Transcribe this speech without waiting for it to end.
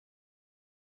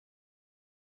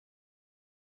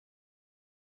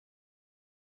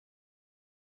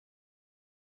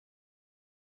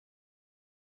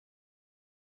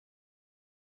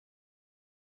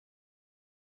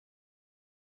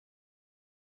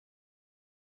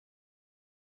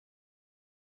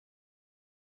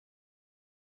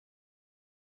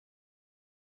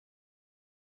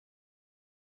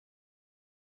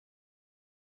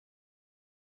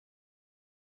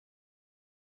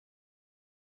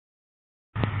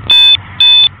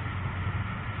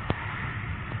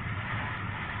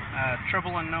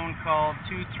Triple unknown call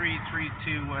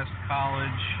 2332 West College.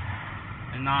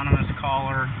 Anonymous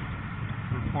caller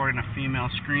reporting a female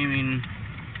screaming,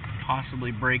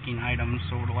 possibly breaking items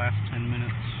over the last 10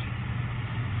 minutes.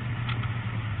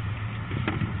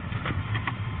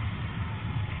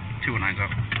 Two and nine's up.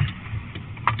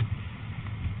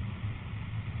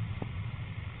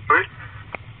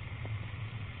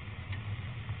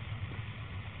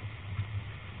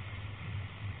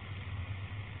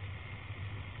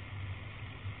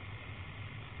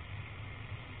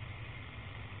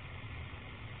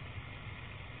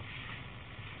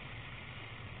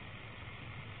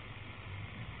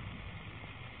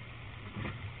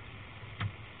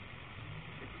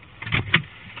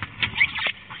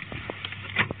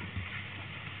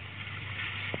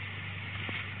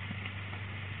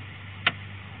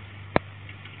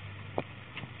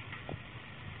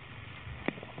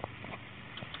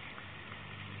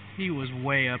 He was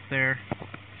way up there.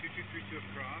 2232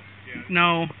 across? Yeah.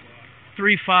 No,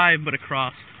 3-5 but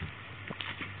across.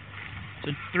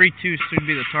 So 3-2 should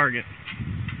be the target.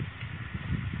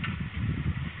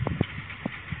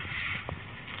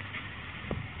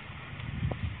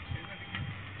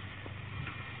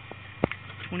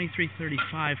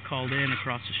 .2335 called in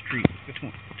across the street.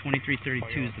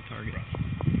 2332 is the target.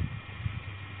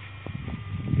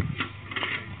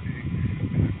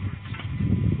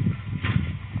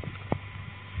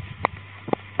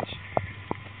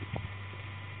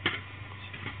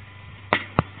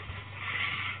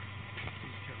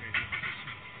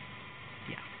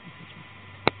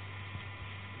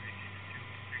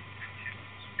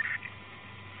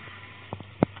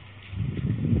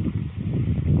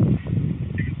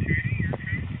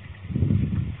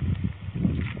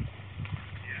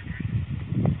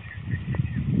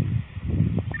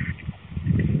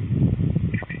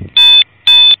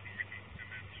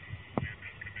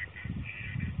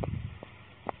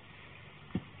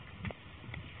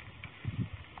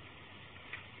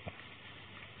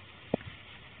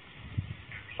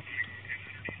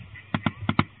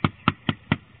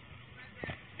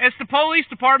 It's the police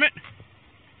department.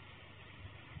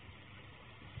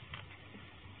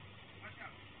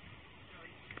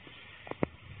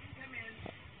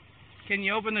 Can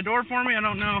you open the door for me? I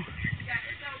don't know. Yeah,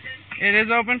 it's open. It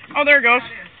is open. Oh, there it goes.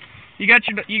 You got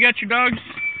your dogs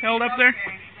held up there. Okay,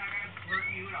 he's not gonna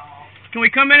hurt you at all. Can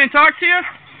we come in and talk to you?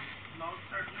 Most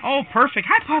certainly. Oh, perfect.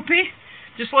 Hi, puppy.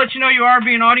 Just to let you know you are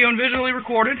being audio and visually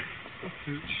recorded.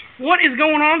 What is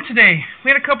going on today? We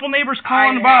had a couple neighbors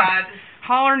calling about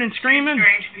hollering and screaming.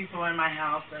 Strange people in my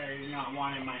house that I do not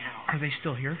want in my house. Are they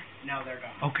still here? No, they're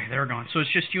gone. Okay, they're gone. So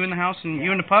it's just you in the house and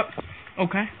you and the pup?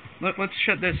 Okay. Let's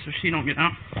shut this so she don't get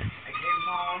out. I came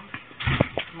home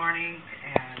this morning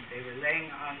and they were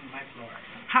laying on my floor.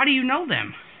 How do you know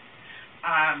them?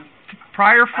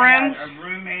 Prior friends? I had a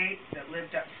roommate that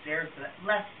lived upstairs that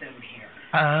left them here.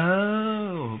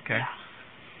 Oh, okay.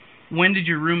 Yeah. When did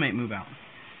your roommate move out?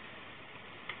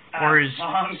 Or is a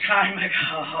long time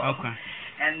ago. Okay.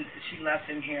 And she left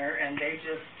them here, and they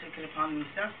just took it upon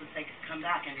themselves that they could come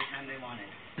back anytime they wanted.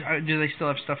 Do they still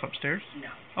have stuff upstairs? No.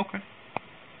 Okay.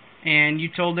 And you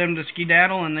told them to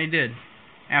skedaddle, and they did,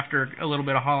 after a little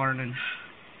bit of hollering and...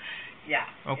 Yeah.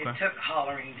 Okay. It took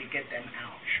hollering to get them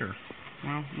out. Sure.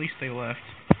 Well, at least they left.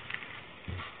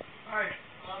 Hi.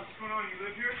 What's going on? You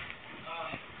live here?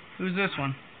 Who's this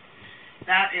one?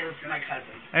 That is my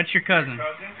cousin. That's your cousin.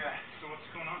 Cousin? Yeah. So what's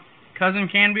going on? Cousin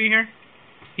can be here?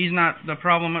 He's not the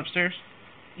problem upstairs?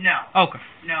 No. Okay.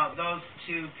 No, those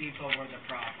two people were the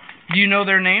problem. Do you know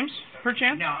their names,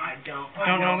 perchance? No, I don't.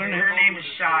 Don't know their name? Her name is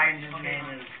Shy, and his name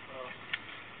is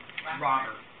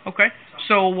Robert. Okay.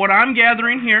 So what I'm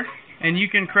gathering here, and you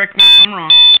can correct me if I'm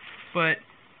wrong, but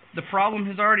the problem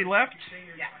has already left.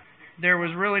 Yeah. There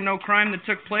was really no crime that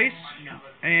took place, No.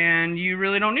 and you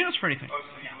really don't need us for anything. Oh,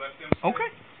 so you left them? Okay.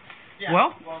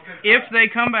 Well, if they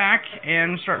come back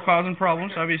and start causing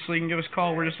problems, obviously you can give us a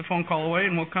call. We're just a phone call away,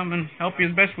 and we'll come and help you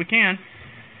as best we can.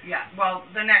 Yeah, well,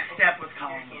 the next step was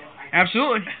calling you.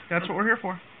 Absolutely. That's what we're here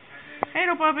for. Hey,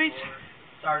 no puppies.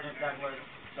 Sergeant Douglas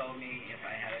told me if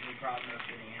I had any problems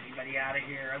getting anybody out of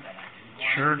here, that I didn't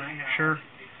want Sure, in my house. sure.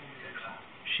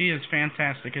 She is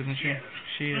fantastic, isn't she?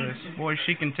 She is. Boy,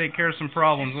 she can take care of some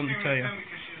problems, let me tell you.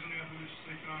 Because she doesn't know who's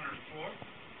sleeping on her floor?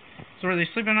 So are they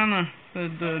sleeping on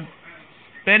the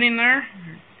bedding there?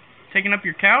 Taking up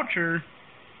your couch, or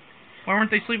why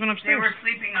weren't they sleeping They upstairs? were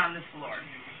sleeping on the floor.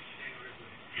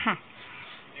 Huh.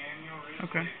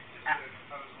 Okay.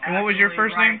 And what was your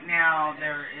first right name? Now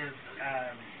there is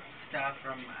stuff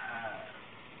from,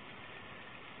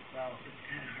 well, it's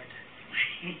kind of hard to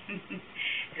explain.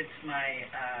 It's my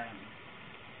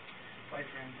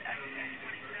boyfriend's ex.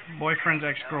 Boyfriend's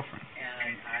ex-girlfriend.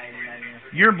 And I met her.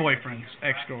 Your boyfriend's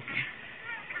ex-girlfriend.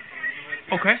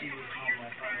 Okay. She was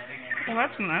homeless. Well,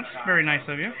 that's very nice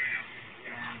of you.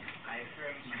 And my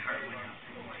heart went out to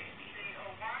the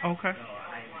baby. Okay. So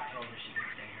I told her she could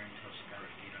stay here until she got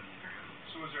her feet under her.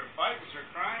 So was there a fight? Was there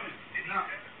a crime? No.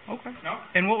 Okay. No?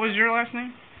 And what was your last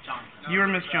name? Johnson. You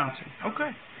were Miss Johnson.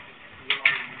 Okay.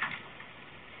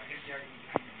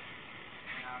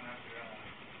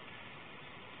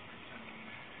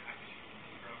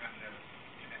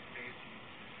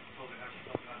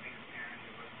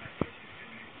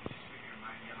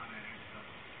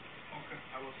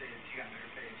 I will say that she got in her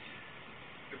face.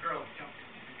 The girl jumped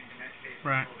into Ned's face.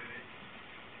 Right.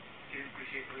 She didn't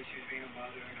appreciate the way she was being a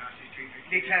mother and how she's treating her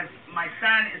kids. Because my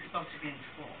son is supposed to be in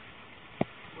school.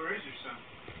 Where is your son?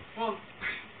 Well,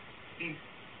 he's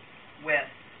with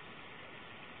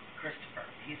Christopher.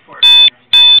 He's 14.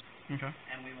 Okay.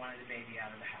 And we wanted the baby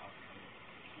out of the house, so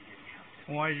he didn't have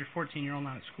to. Well, why is your 14-year-old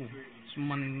not at school?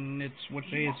 It's what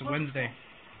day? It's a Wednesday.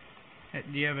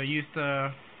 Do you have a youth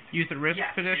at risk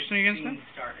petition against him?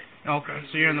 Started. Okay,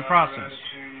 so you're in the process.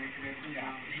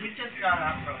 Yeah. He just got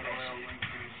off probation.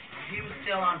 He was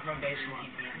still on probation.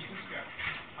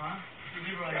 Huh?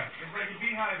 It's like a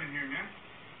beehive in here, man.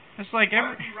 It's like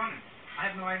Why is he running? I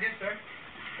have no idea, sir.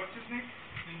 What's his name?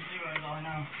 Leroy is all I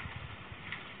know.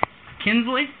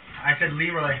 Kinsley? I said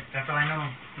Leroy. That's all I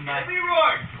know. Bye.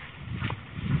 Leroy!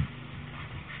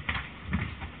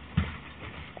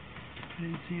 I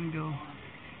didn't see him go.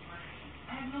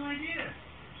 I have no idea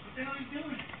what the hell he's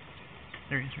doing.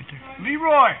 There he is, right there.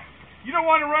 Leroy! You don't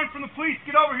want to run from the police.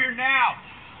 Get over here now.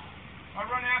 I'll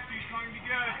run after you. It's not going to be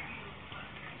good.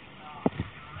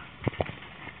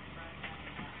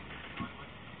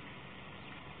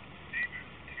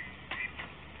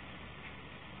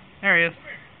 There he is.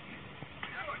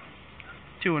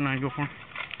 219, go for him.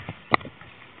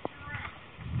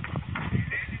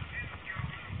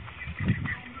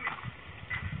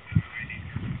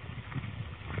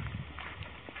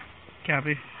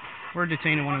 Copy. We're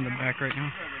detaining one in the back right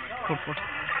now. Code 4.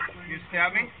 You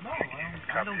stab me? No,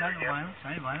 I don't got no violence.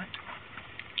 I ain't violent.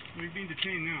 We're being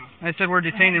detained now. I said we're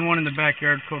detaining one in the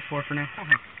backyard. Code 4 for now.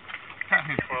 12:23.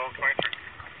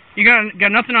 You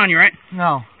got nothing on you, right?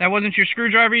 No. That wasn't your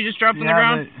screwdriver you just dropped on the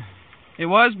ground? It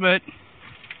was, but...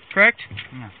 Correct?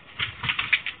 Yeah.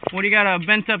 What do you got a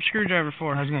bent-up screwdriver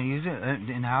for? I was going to use it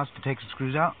in the house to take the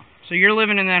screws out. So you're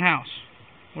living in that house.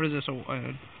 What is this? A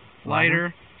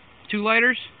lighter? 2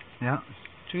 lighters? Yeah.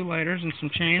 2 lighters and some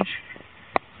change.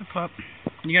 A pup.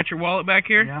 You got your wallet back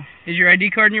here? Yeah. Is your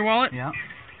ID card in your wallet? Yeah.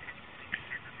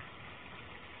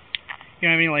 You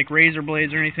don't have any like razor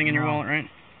blades or anything in your No. wallet, right?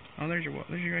 Oh, there's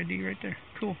your ID right there.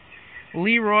 Cool.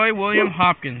 Leroy William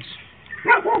Hopkins.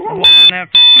 Hold on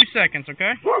that for 2 seconds,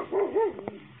 okay?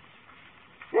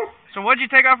 So what'd you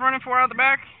take off running for out the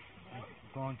back?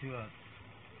 Going to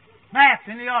Max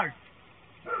in the yard.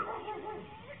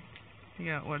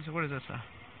 Yeah, what is this?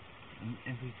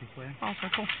 MP2 player. Oh, okay,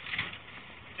 cool. Is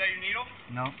that your needle?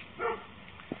 No.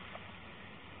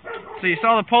 So you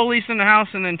saw the police in the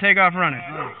house and then take off running.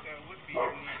 No.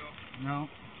 No.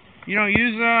 You don't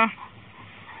use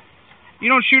you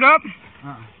don't shoot up?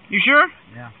 You sure?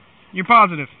 Yeah. You're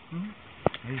positive?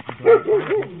 I used to go.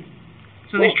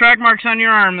 So these track marks on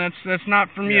your arm, that's not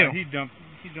from you. He dumped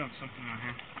something on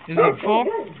here. Is it full?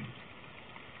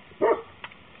 But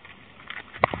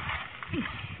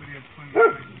he had plenty of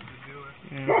places to do it.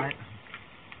 Yeah.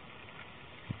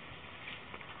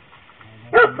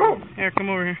 Here, come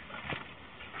over here.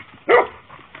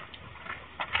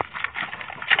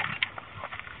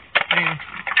 Hang on.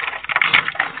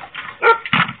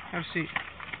 Have a seat.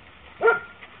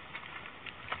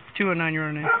 209,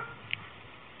 your name.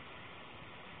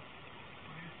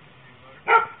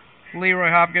 Leroy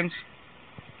Hopkins.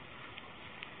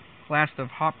 Last of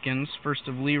Hopkins, first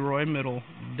of Leroy, middle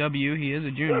W. He is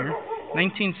a junior.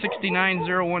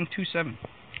 1969-0127.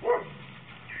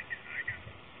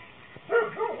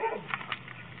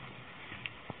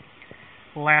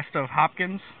 Last of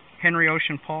Hopkins, Henry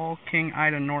Ocean Paul, King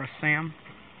Ida Norris Sam.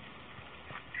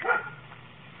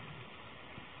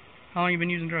 How long you been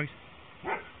using drugs?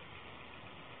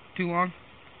 Too long?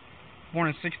 Born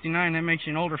in 69, that makes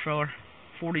you an older feller.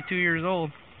 42 years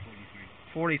old.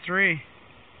 43.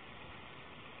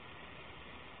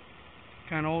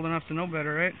 Kind of old enough to know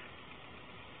better, right?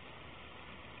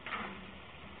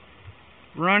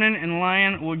 Running and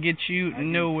lying will get you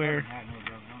nowhere.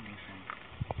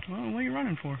 Well, what are you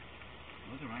running for? I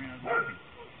wasn't running, I was walking.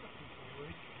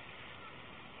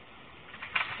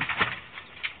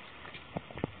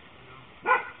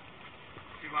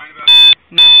 You lying about it?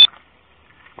 No.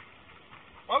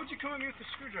 coming at me with the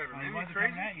screwdriver, man? He You wasn't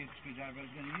crazy? coming at you with the screwdriver, I was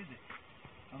going to use it.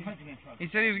 I was going to He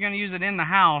said he was going to use it in the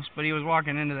house, but he was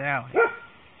walking into the alley.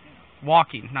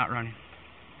 Walking, not running.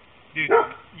 Dude,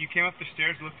 you came up the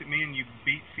stairs, looked at me, and you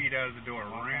beat feet out of the door.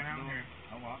 Ran out here.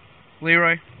 I walked.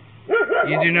 Leroy,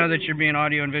 you do know that you're being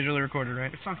audio and visually recorded,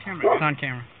 right? It's on camera. It's on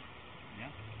camera. Yeah.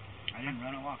 I didn't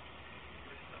run, I walked.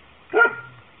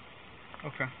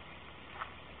 Okay.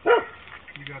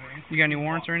 You got an You got any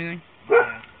warrants or anything?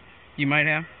 Yeah. You might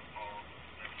have.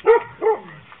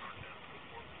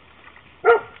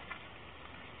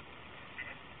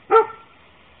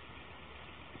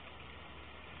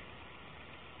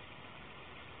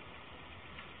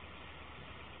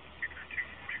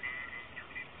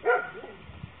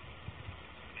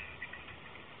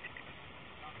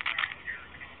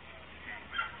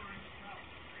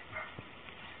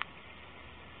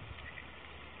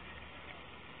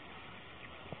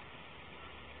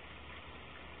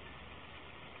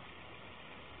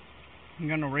 You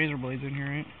got no razor blades in here,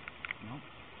 right? Nope.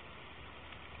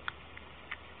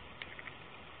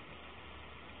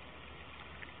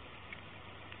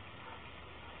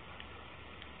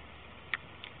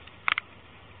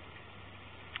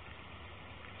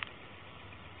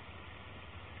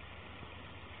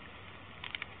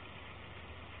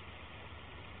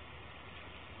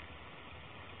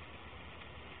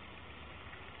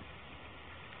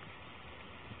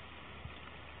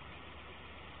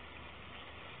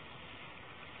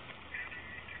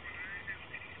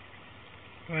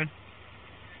 Go ahead.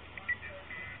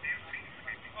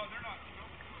 Oh, they're not. Nope.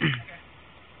 Okay.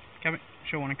 Kevin,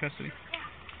 show one in custody.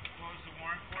 What was the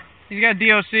warrant for? He's got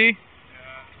DOC. Yeah, that's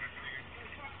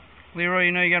what I figured. Leroy,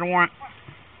 you know you got a warrant.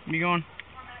 You going?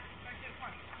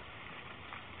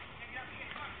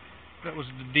 That was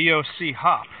the DOC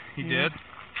hop. He Yeah. did,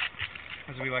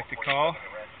 as we like to call.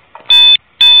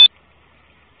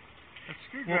 That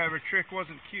screwdriver trick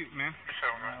wasn't cute, man.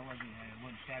 I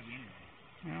wouldn't stab you anyway.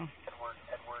 Yeah.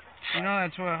 You know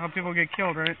that's how people get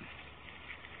killed, right?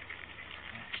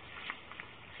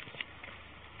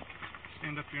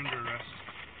 Stand up, you're under arrest.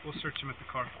 We'll search him at the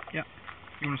car. Yep.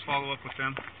 You want to follow up with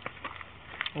them?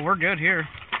 Well, we're good here.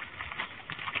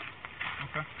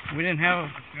 Okay. We didn't have.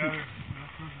 Yeah.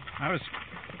 I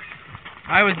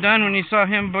was done when you saw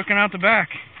him booking out the back.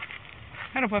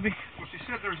 Hello, puppy. Well, she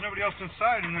said there was nobody else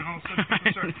inside, and then all of a sudden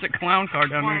people start It's a clown car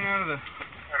down flying there. out of the...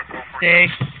 Stay.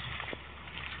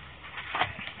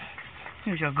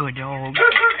 Here's your good dog.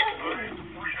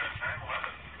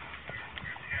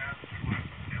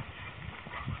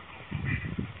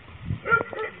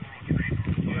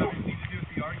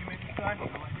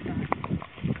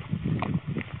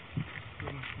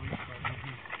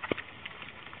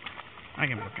 I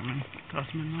can book him in. Toss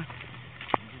him in there.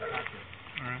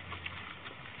 Alright.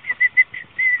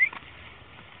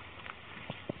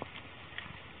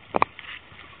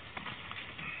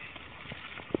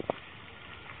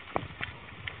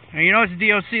 Now, you know it's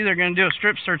DOC. They're going to do a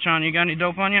strip search on you. Got any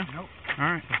dope on you? Nope. All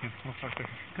right. Okay, we'll talk to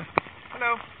her.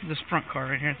 Hello. This front car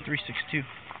right here, 362.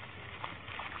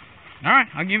 All right,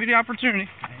 I'll give you the opportunity.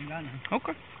 I ain't got none.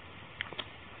 Okay.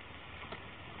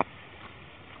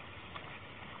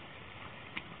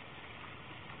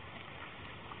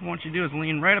 What I want you to do is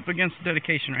lean right up against the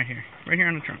dedication right here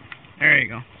on the trunk. There you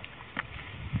go.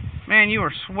 Man, you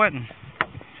are sweating.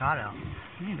 Shot out.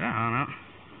 Need that on out.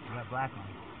 You got black on.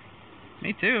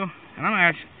 Me too. And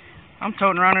I'm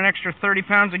toting around an extra 30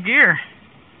 pounds of gear.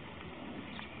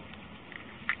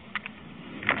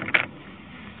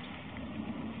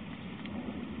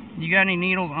 You got any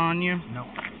needles on you? Nope.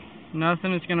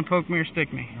 Nothing that's gonna poke me or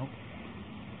stick me. Nope.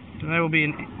 So that will be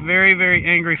a very, very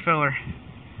angry feller.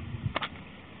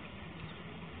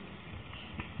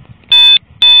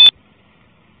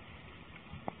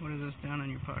 What is this down in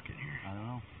your pocket here? I don't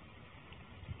know.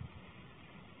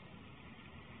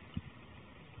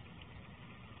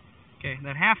 Okay,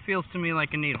 that half feels to me like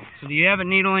a needle. So do you have a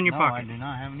needle in your No, pocket? I do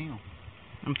not have a needle.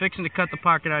 I'm fixing to cut the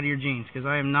pocket out of your jeans because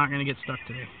I am not going to get stuck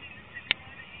today.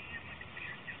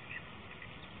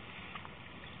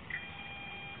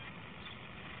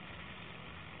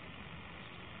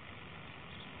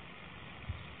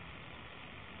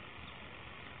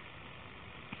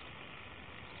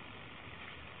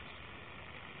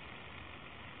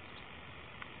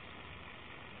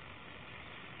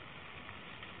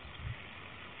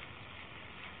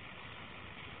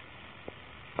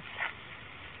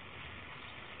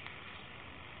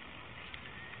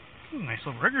 Nice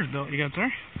little rigger's belt you got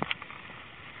there.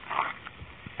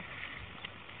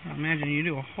 I imagine you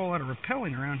do a whole lot of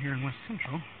rappelling around here in West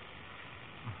Central.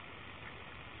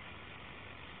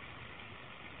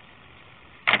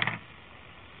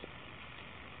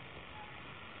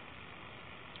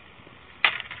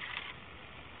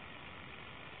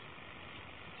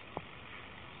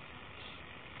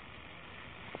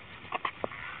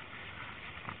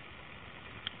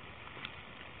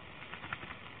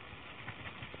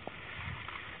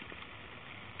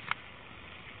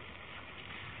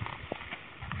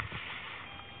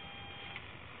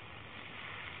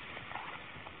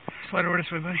 Slide over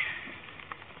this way, buddy.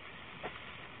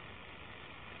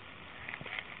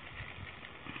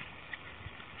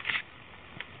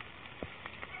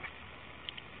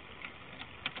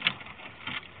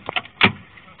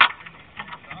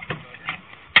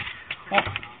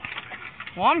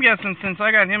 Well, I'm guessing since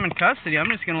I got him in custody, I'm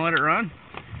just going to let it run.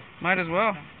 Might as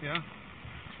well. Yeah.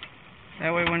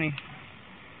 That way when he...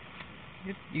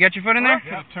 You got your foot in there?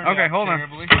 Yeah, okay, hold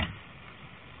terribly. on.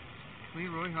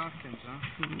 Leroy Hopkins,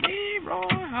 huh? Leroy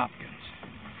Hopkins.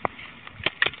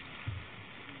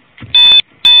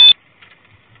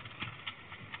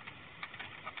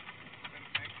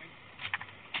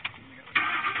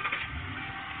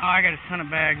 Oh, I got a ton of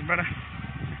bags, brother.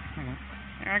 Hang on.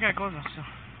 Here, I got clothes on still.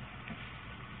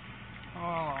 Oh,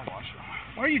 I'll wash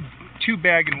it. Why are you two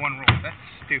bag in one roll? That's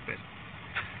stupid.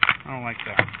 I don't like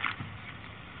that.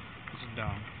 This is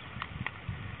dumb.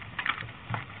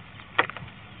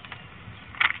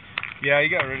 Yeah, you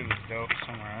got rid of this dope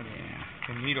somewhere.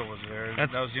 The needle was there.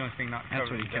 That was the only thing not covered.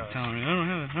 That's what he in kept dust. telling me. I don't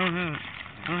have it. I don't have it.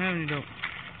 I don't have any dope.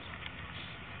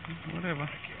 Whatever.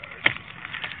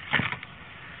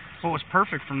 What was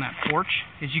perfect from that porch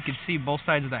is you could see both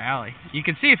sides of the alley. You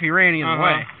could see if he ran either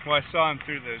way. Well, I saw him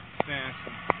through the fence.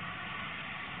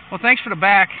 Well, thanks for the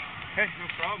back. Hey, no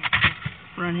problem.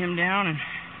 Run him down and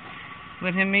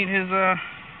let him meet his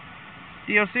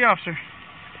DOC officer.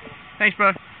 Thanks,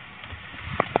 bud.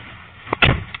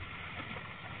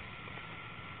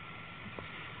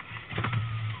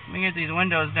 Let me get these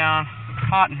windows down. It's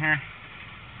hot in here.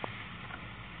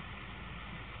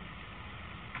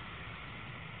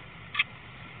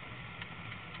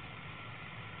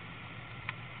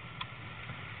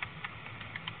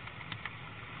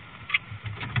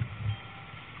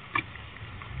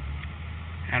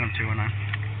 Adam 219.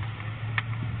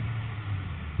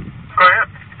 Go ahead.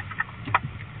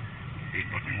 He's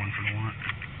looking one for the warrant.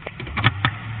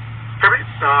 Copy.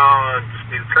 Just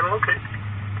need to try to locate.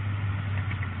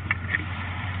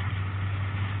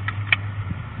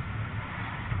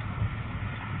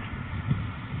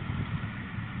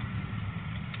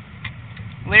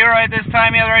 Leroy, at this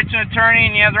time, you have the right to an attorney,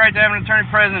 and you have the right to have an attorney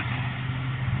present.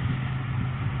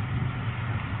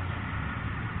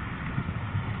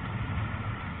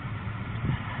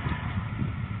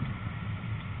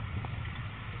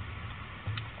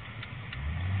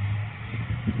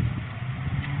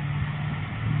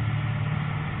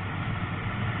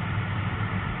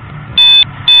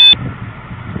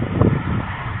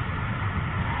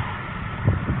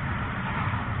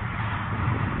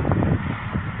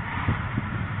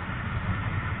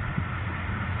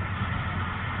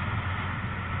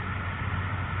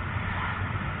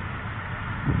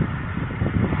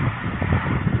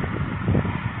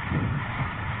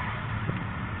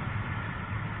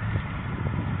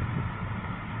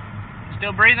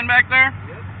 Still breathing back there?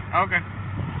 Yep. Okay.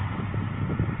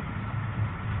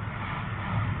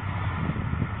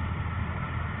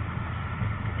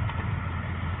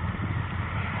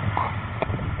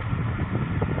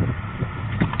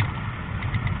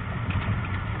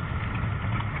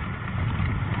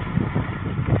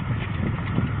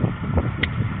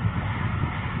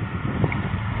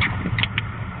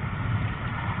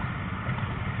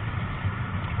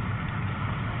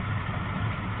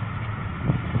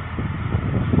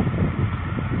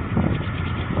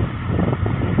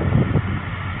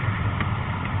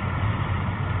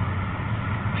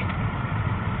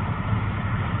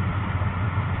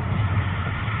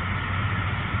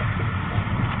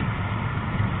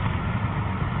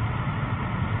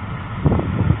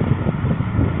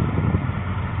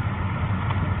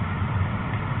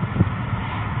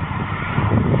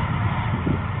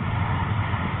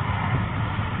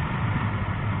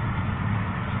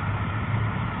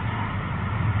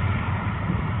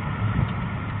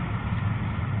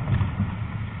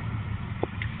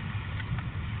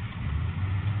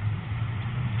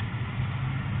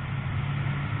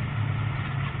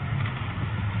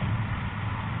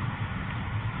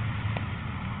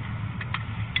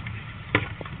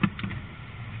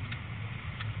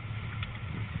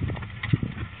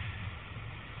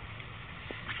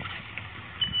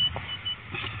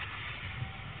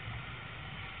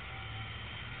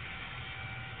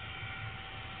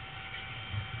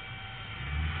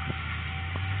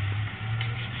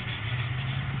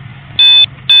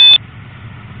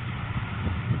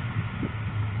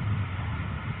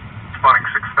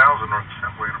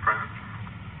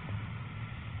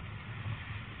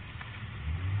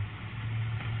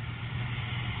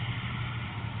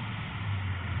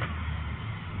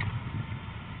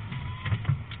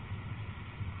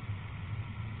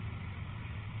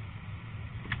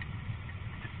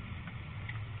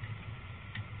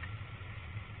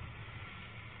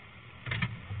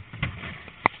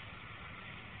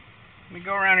 Let me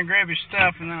go around and grab your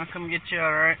stuff, and then I'll come get you,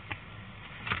 alright?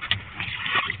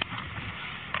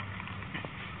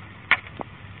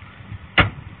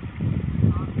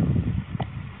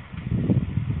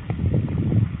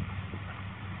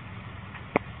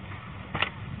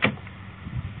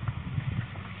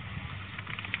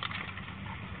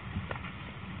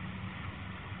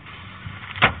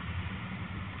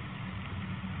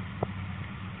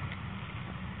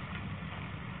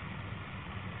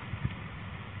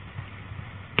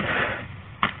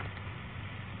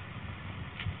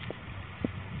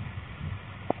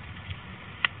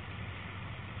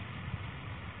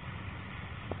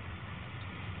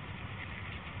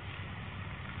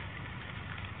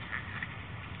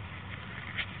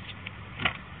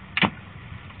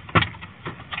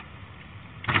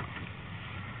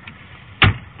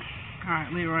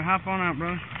 Alright, Leroy, hop on out,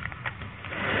 brother.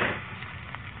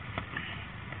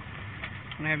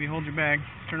 I'm gonna have you hold your bag.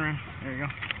 Turn around. There you go.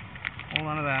 Hold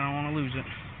on to that. I don't want to lose it.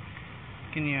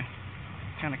 Can you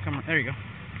kind of come... There you go.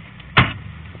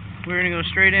 We're gonna go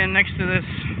straight in next to this...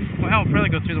 Well, we'll probably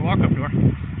go through the walk-up door.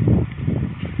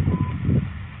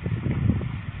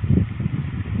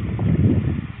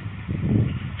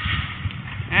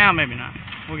 Well, maybe not.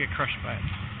 We'll get crushed by it.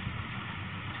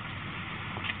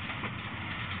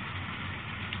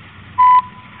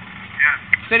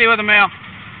 City with a mail.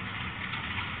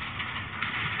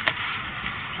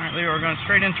 Alright, Leo, we're going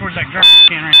straight in towards that garbage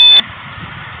can right there.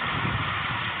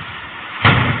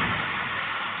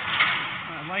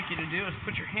 What I'd like you to do is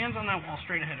put your hands on that wall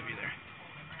straight ahead of you there.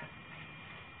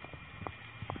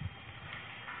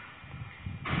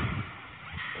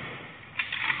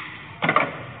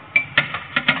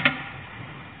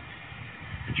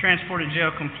 Transport to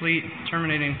jail complete,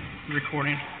 terminating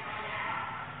recording.